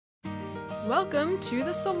Welcome to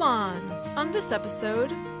the Salon. On this episode,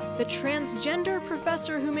 the transgender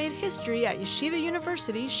professor who made history at Yeshiva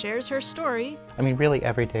University shares her story. I mean, really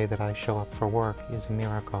every day that I show up for work is a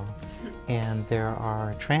miracle. And there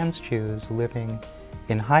are trans Jews living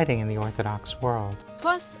in hiding in the Orthodox world.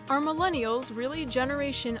 Plus, are millennials really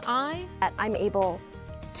Generation I? I'm able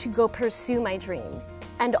to go pursue my dream.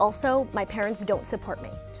 And also, my parents don't support me,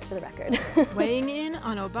 just for the record. Weighing in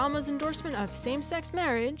on Obama's endorsement of same-sex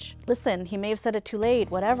marriage. Listen, he may have said it too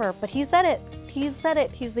late, whatever, but he said it. He said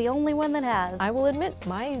it. He's the only one that has. I will admit,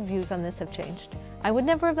 my views on this have changed. I would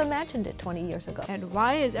never have imagined it 20 years ago. And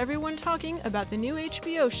why is everyone talking about the new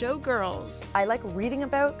HBO show Girls? I like reading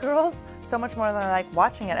about girls so much more than I like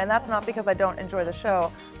watching it, and that's not because I don't enjoy the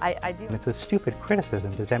show. I do. It's a stupid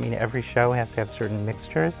criticism. Does that mean every show has to have certain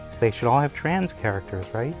mixtures? They should all have trans characters,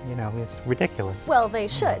 right? You know, it's ridiculous. Well, they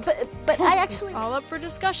should, but I actually... It's all up for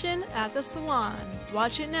discussion at the Salon.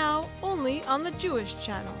 Watch it now, only on the Jewish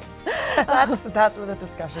channel. That's where the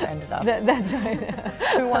discussion ended up. That's right.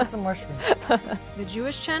 We want some more shrimp. The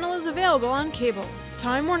Jewish channel is available on cable.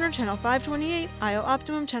 Time Warner Channel 528, IO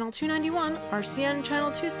Optimum Channel 291, RCN Channel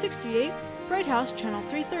 268, Bright House Channel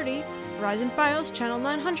 330, Verizon Fios Channel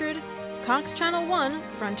 900, Cox Channel 1,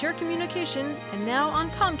 Frontier Communications, and now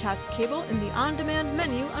on Comcast Cable in the on-demand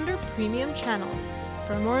menu under Premium Channels.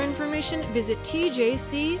 For more information, visit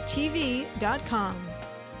tjctv.com.